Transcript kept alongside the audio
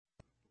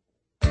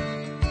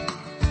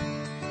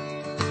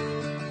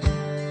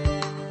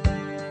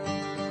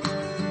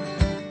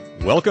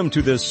Welcome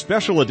to this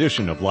special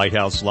edition of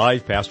Lighthouse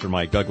Live. Pastor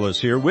Mike Douglas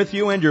here with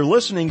you, and you're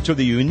listening to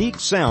the unique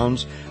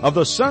sounds of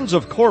the Sons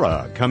of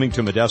Korah coming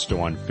to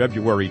Modesto on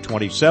February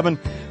 27.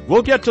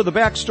 We'll get to the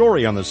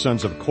backstory on the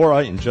Sons of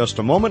Korah in just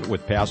a moment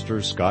with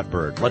Pastor Scott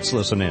Bird. Let's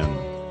listen in.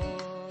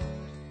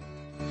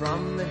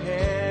 From the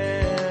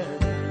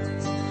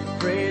heavens,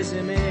 praise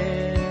Him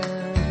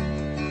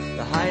in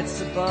the heights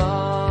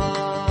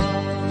above.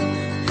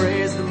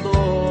 Praise the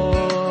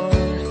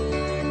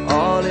Lord,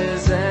 all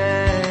His angels.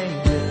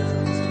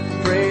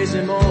 Praise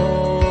Him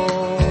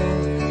all,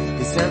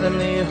 His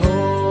heavenly host.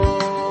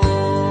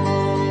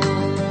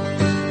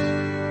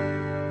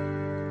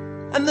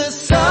 And the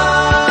sun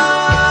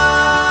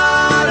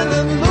and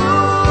the moon,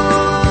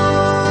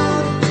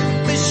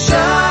 the shining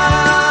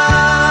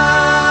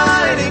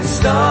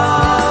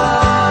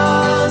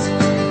stars,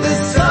 the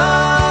sun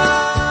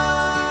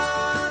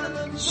and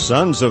the moon.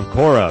 Sons of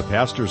Korah,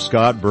 Pastor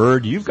Scott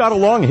Bird, you've got a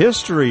long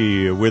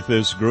history with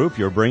this group.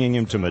 You're bringing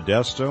him to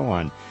Modesto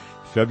on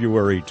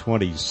February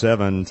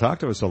 27. Talk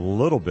to us a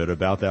little bit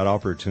about that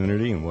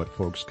opportunity and what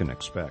folks can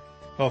expect.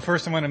 Well,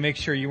 first I want to make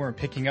sure you weren't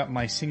picking up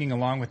my singing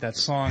along with that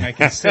song. I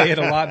can say it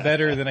a lot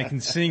better than I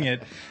can sing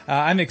it.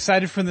 I'm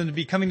excited for them to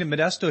be coming to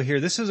Modesto here.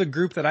 This is a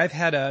group that I've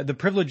had the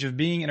privilege of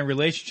being in a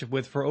relationship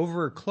with for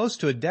over close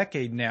to a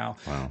decade now.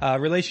 Wow. A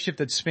relationship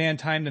that spanned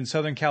time in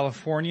Southern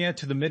California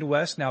to the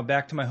Midwest, now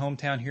back to my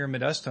hometown here in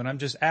Modesto. And I'm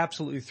just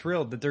absolutely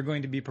thrilled that they're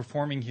going to be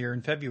performing here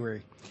in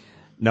February.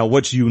 Now,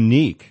 what's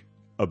unique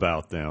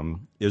about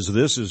them is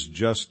this is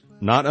just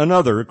not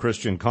another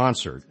Christian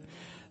concert.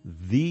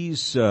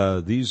 These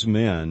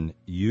men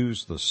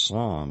use the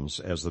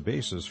Psalms as the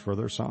basis for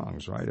their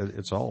songs, right?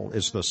 It's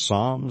the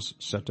Psalms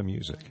set to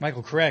music.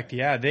 Michael, correct.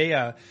 Yeah,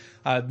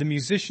 the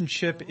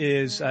musicianship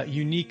is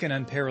unique and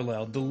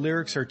unparalleled. The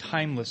lyrics are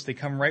timeless. They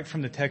come right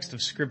from the text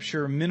of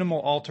Scripture, minimal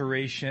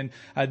alteration.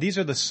 These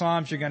are the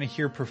Psalms you're going to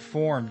hear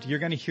performed. You're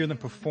going to hear them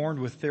performed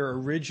with their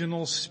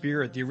original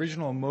spirit, the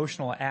original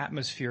emotional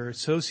atmosphere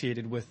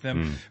associated with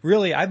them.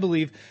 Really, I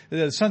believe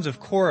the Sons of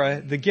Korah,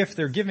 the gift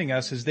they're giving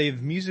us is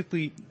they've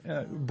musically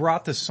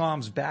brought the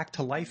Psalms back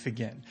to life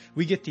again.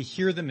 We get to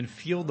hear them and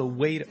feel the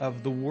weight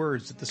of the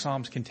words that the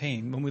Psalms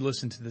contain when we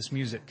listen to this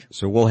music.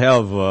 So we'll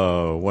have,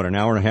 an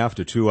hour and a half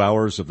to 2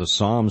 hours of the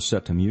Psalms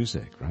set to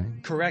music,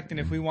 right? Correct, and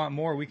if we want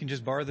more, we can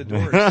just bar the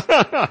doors.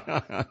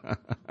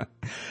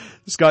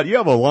 Scott, you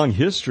have a long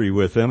history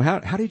with them.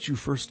 How did you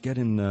first get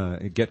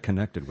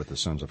connected with the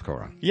Sons of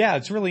Korah? Yeah,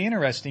 it's really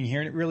interesting here,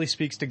 and it really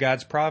speaks to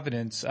God's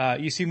providence.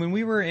 You see, when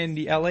we were in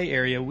the LA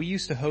area, we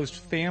used to host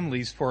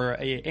families for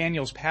an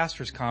annual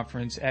pastors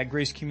conference at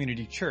Grace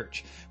Community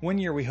Church. One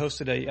year we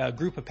hosted a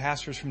group of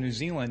pastors from New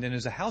Zealand, and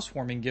as a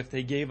housewarming gift,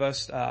 they gave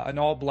us an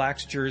All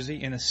Blacks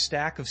jersey and a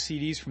stack of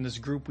CDs from this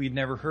group we'd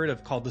never heard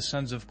of called the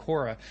Sons of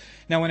Korah.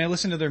 Now, when I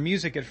listened to their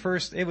music at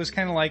first, it was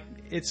kind of like,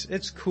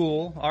 it's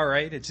cool, all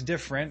right, it's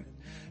different.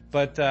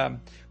 But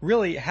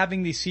really,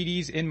 having these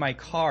CDs in my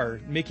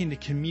car, making the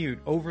commute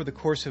over the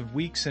course of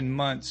weeks and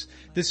months,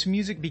 this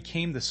music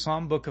became the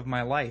psalm book of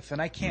my life. And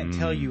I can't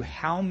tell you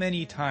how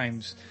many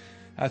times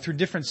through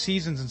different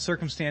seasons and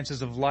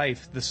circumstances of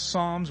life, the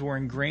Psalms were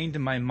ingrained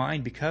in my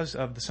mind because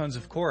of the Sons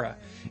of Korah.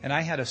 And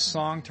I had a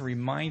song to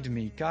remind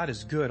me, God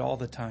is good all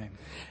the time.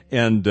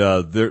 And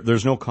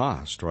there's no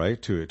cost,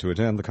 right, to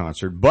attend the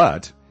concert,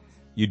 but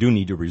you do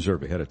need to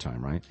reserve ahead of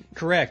time, right?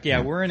 Correct.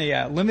 Yeah, we're in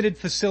a limited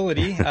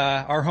facility,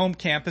 our home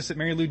campus at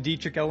Mary Lou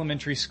Dietrich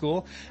Elementary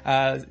School.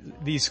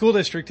 The school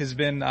district has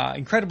been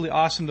incredibly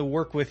awesome to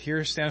work with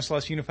here.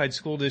 Stanislaus Unified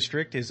School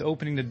District is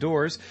opening the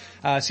doors.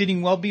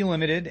 Seating will be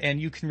limited, and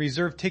you can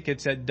reserve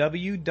tickets at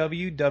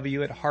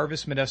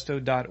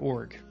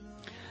www.harvestmodesto.org.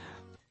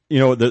 You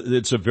know,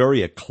 it's a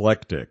very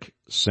eclectic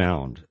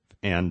sound,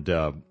 and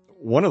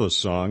one of the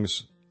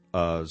songs,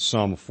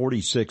 Psalm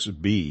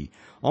 46b,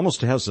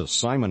 almost has a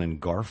Simon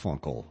and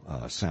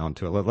Garfunkel sound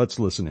to it. Let's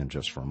listen in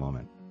just for a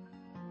moment.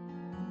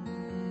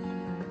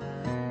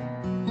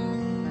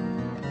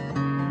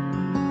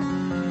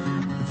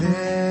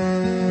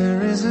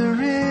 There is a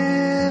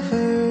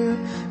river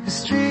whose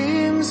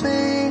streams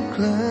make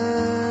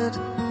glad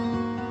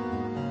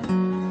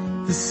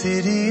the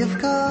city of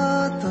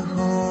God, the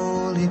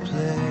holy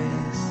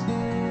place.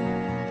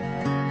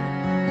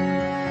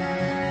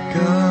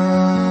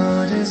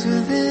 God is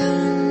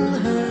within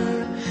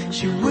her,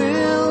 she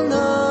will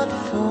not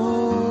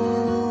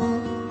fall.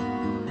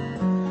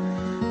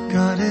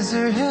 God is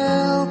her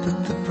help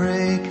at the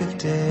break of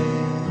day.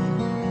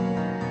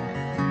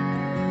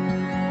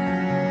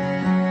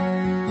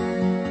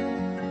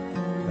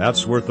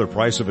 That's worth the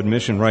price of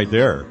admission right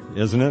there,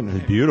 isn't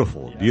it?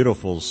 Beautiful,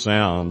 beautiful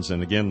sounds.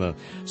 And again, the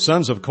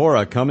Sons of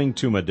Korah coming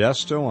to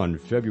Modesto on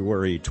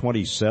February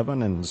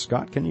 27. And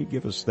Scott, can you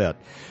give us that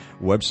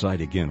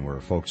website again where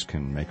folks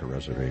can make a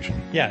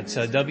reservation? Yeah, it's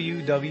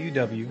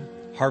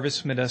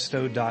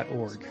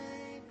www.harvestmodesto.org.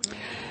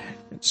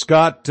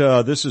 Scott,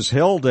 this is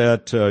held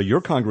at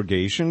your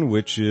congregation,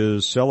 which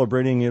is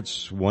celebrating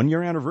its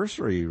 1-year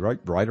anniversary right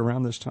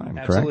around this time,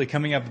 Absolutely. correct?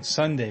 Coming up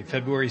Sunday,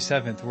 February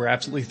 7th. We're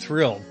absolutely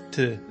thrilled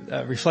to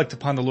reflect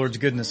upon the Lord's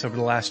goodness over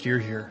the last year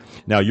here.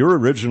 Now, you're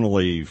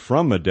originally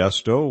from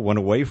Modesto, went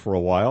away for a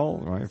while,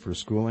 right, for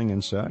schooling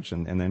and such,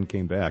 and then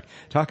came back.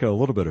 Talk a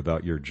little bit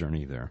about your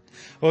journey there.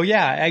 Well,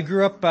 yeah, I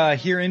grew up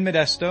here in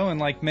Modesto, and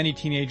like many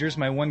teenagers,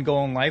 my one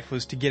goal in life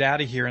was to get out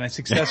of here, and I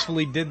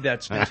successfully did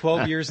that. Spent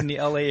 12 years in the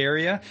LA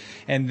area,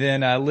 and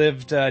then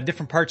lived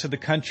different parts of the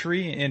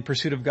country in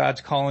pursuit of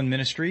God's call and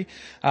ministry.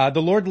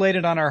 The Lord laid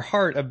it on our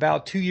heart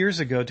about 2 years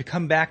ago to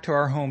come back to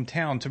our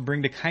hometown to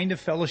bring the kind of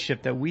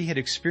fellowship that we had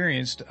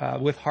experienced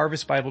with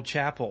Harvest Bible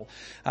Chapel.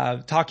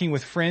 Talking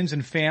with friends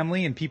and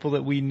family and people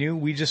that we knew,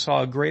 we just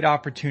saw a great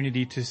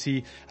opportunity to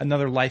see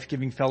another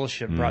life-giving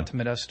fellowship brought to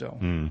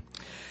Modesto.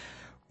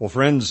 Well,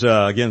 friends,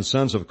 again,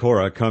 Sons of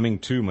Korah coming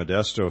to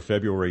Modesto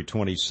February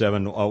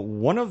 27.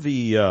 One of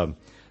the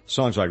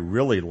songs I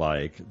really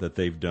like that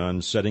they've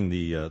done, setting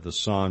the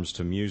Psalms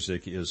to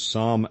music, is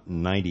Psalm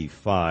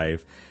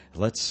 95.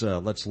 Let's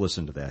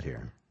listen to that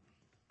here.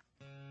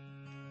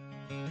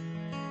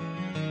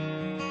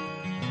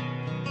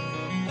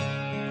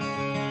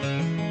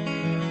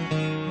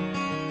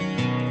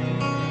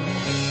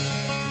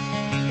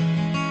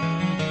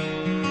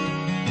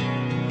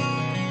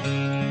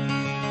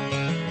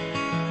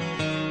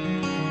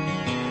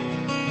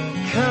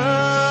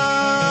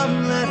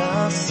 Come, let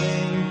us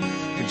sing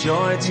for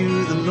joy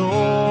to the Lord.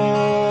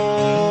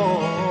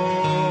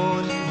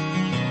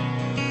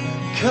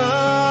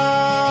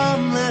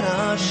 Come, let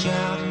us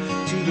shout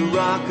to the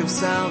rock of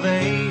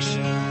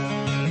salvation.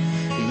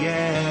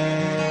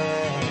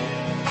 Yeah.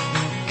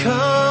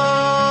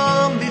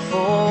 Come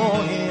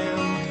before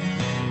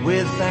him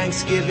with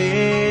thanksgiving.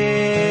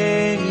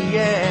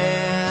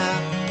 Yeah.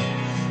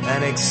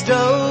 And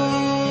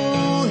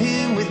extol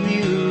him with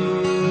music.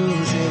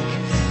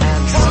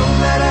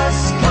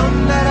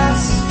 Come let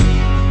us,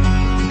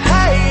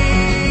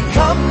 hey,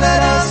 come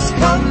let us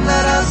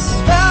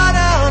bow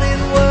down in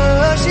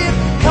worship.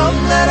 Come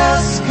let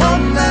us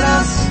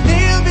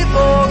kneel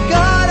before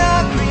God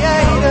our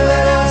Creator.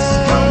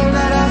 Come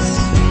let us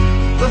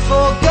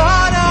before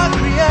God our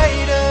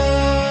Creator.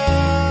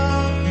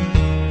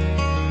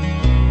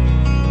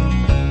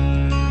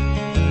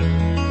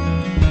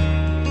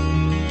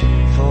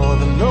 For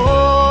the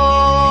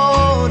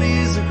Lord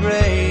is a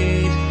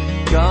great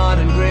God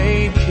and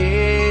great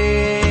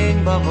King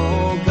above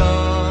all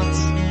gods.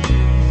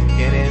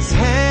 In his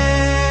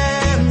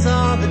hands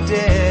are the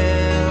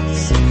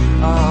depths of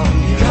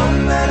the earth.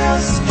 Come let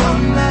us,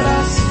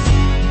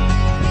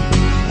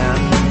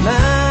 and the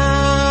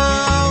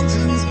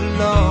mountains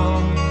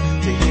belong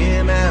to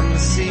him and the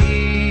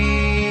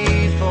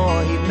sea,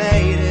 for he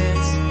made it,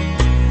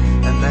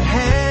 and the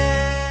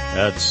hand.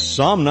 That's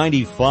Psalm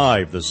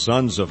 95, the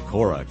Sons of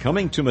Korah,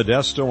 coming to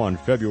Modesto on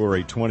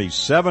February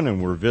 27,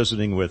 and we're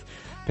visiting with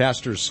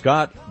Pastor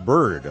Scott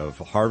Bird of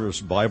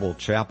Harvest Bible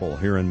Chapel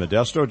here in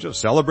Modesto,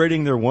 just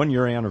celebrating their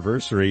 1-year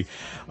anniversary.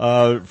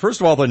 First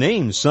of all, the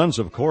name Sons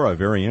of Korah,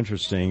 very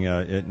interesting.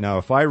 Now,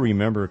 if I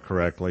remember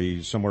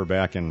correctly, somewhere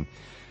back in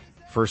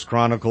 1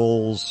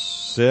 Chronicles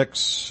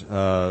 6,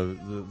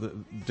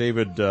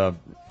 David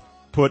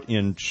put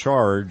in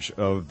charge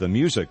of the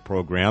music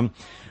program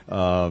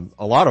a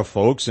lot of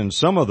folks, and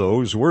some of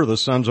those were the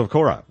Sons of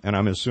Korah. And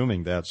I'm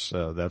assuming that's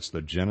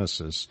the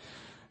genesis,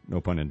 no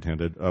pun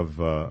intended, of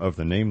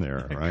the name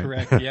there, right?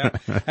 Correct, yeah.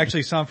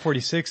 Actually, Psalm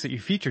 46 that you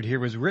featured here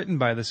was written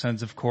by the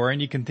Sons of Korah,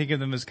 and you can think of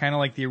them as kind of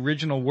like the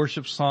original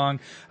worship song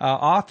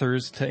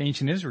authors to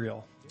ancient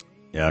Israel.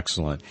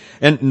 Excellent.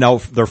 And now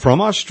they're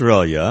from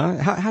Australia.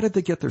 How did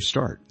they get their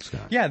start,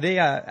 Scott? Yeah, they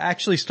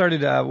actually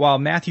started while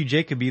Matthew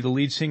Jacoby, the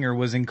lead singer,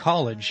 was in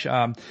college.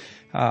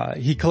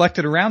 He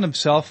collected around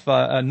himself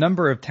a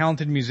number of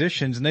talented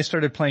musicians, and they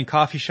started playing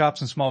coffee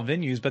shops and small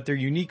venues. But their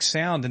unique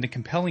sound and the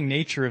compelling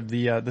nature of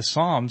the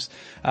Psalms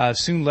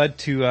soon led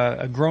to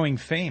a growing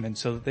fame, and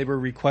so they were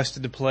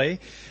requested to play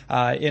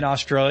in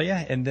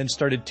Australia, and then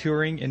started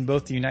touring in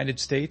both the United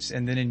States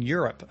and then in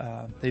Europe.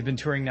 They've been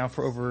touring now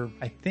for over,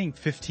 I think,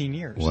 15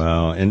 years.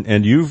 Wow,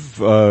 and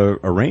you've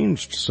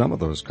arranged some of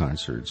those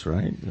concerts,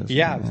 right?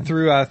 Yeah,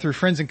 through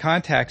friends and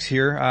contacts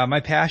here. My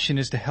passion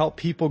is to help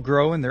people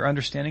grow in their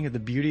understanding of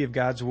the beauty of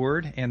God's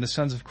Word, and the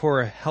Sons of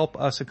Korah help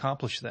us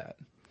accomplish that.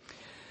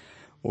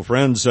 Well,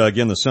 friends,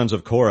 again, the Sons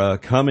of Korah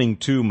coming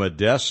to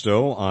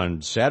Modesto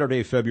on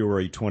Saturday,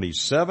 February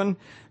 27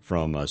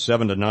 from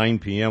 7 to 9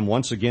 p.m.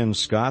 Once again,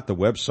 Scott, the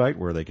website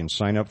where they can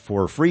sign up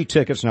for free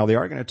tickets. Now, they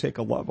are going to take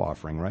a love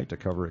offering, right, to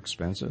cover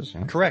expenses?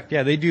 Yeah? Correct.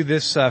 Yeah, they do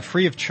this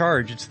free of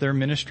charge. It's their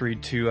ministry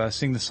to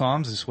sing the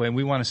Psalms this way, and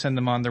we want to send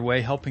them on their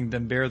way, helping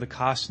them bear the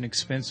cost and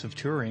expense of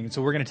touring. And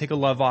so we're going to take a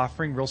love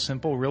offering, real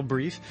simple, real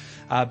brief.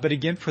 But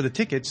again, for the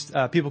tickets,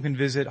 people can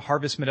visit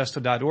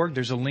harvestmodesto.org.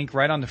 There's a link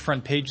right on the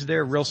front page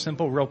there, real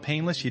simple, real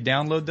painless. You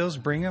download those,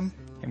 bring them,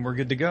 and we're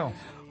good to go.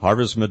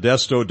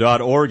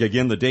 HarvestModesto.org.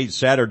 Again, the date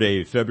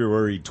Saturday,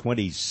 February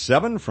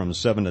 27 from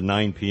 7 to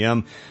 9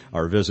 p.m.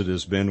 Our visit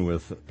has been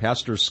with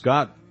Pastor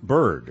Scott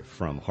Bird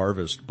from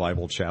Harvest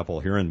Bible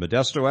Chapel here in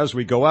Modesto. As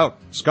we go out,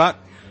 Scott,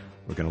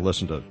 we're going to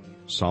listen to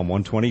Psalm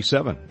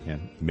 127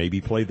 and maybe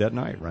play that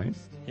night, right?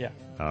 Yeah.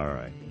 All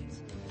right.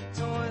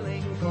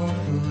 Toiling for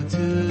food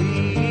to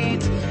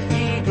eat,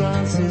 he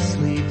grants his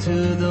sleep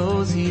to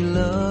those he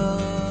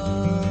loves.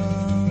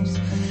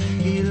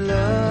 He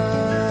loves.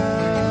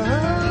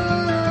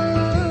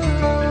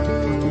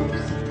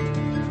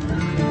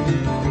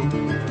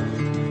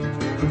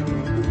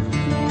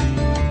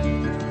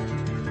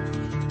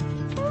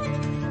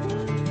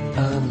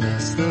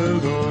 Unless the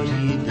Lord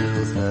he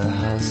builds the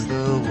house,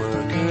 the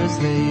workers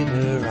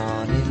labor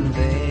on in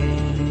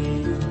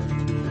vain.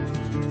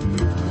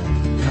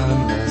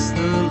 Unless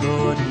the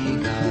Lord he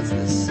guards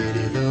the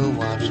city, the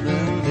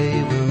watchmen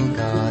they will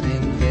guard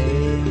in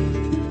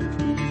vain.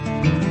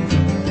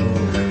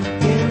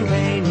 In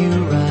vain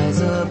you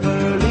rise up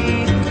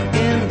early,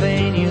 in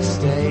vain you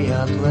stay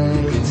up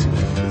late,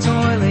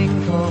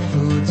 toiling for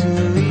food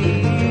to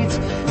eat.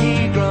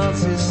 He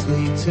grants his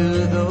sleep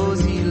to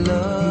those he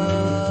loves.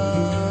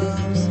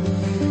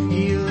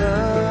 He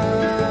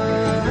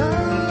loves.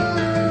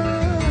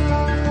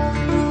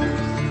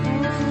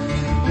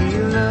 He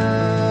loves.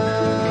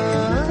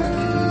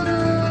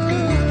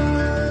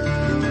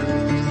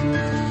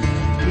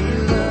 He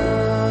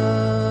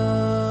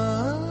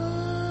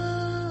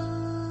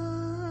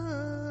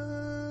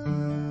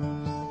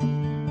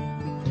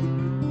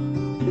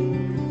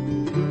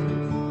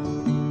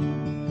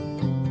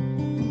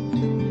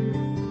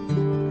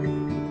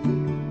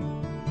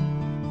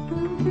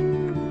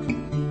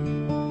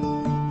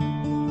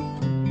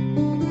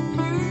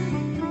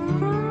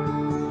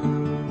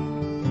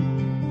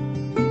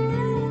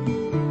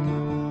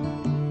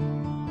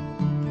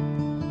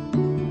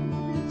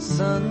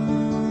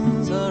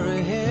Sons are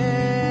a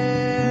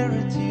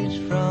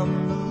heritage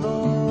from the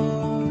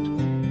Lord.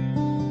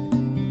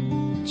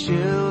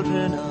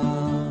 Children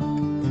are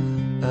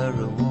a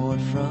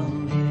reward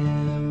from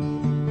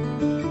Him.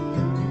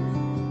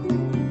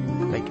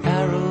 Like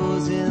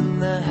arrows in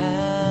the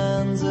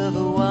hands of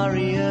a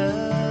warrior,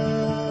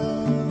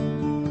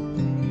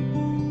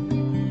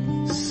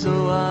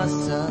 so are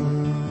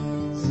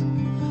sons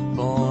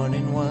born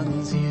in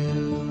one's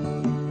youth.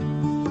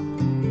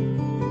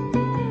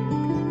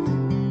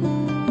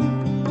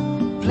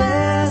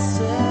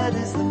 Blessed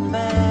is the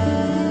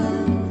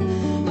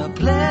man, how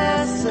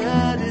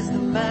blessed is the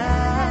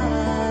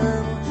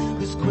man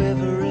whose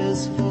quiver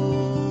is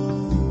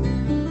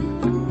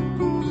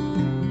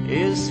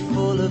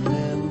full of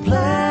them.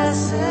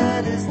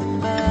 Blessed is the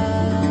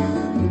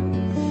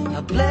man,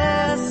 how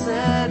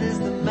blessed is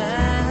the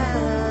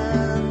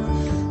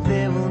man.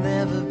 They will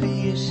never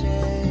be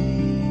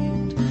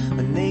ashamed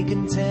when they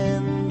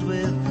contend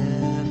with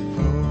their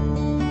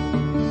foes.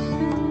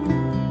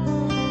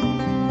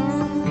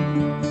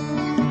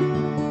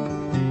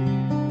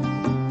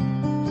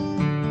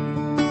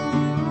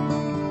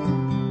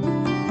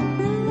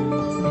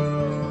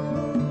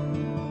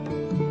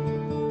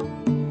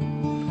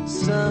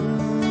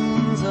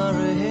 Sons are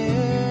a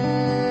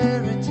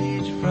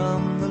heritage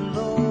from the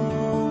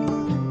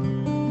Lord.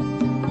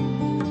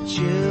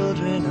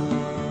 Children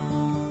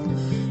are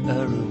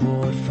a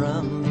reward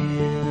from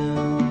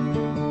Him.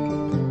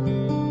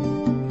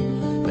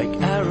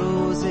 Like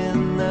arrows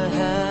in the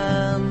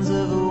hands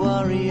of a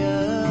warrior,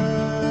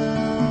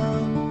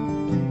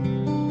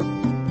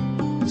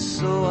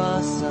 so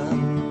are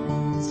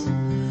sons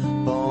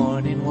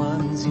born in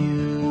one's youth.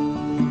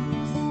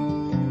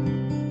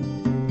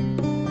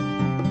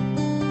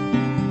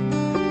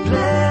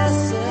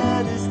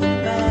 Blessed is the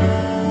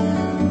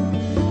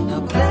man, how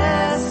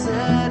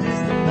blessed is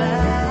the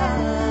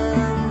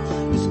man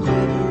whose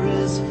quiver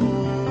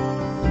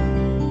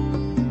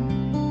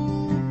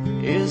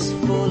is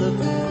full of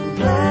them.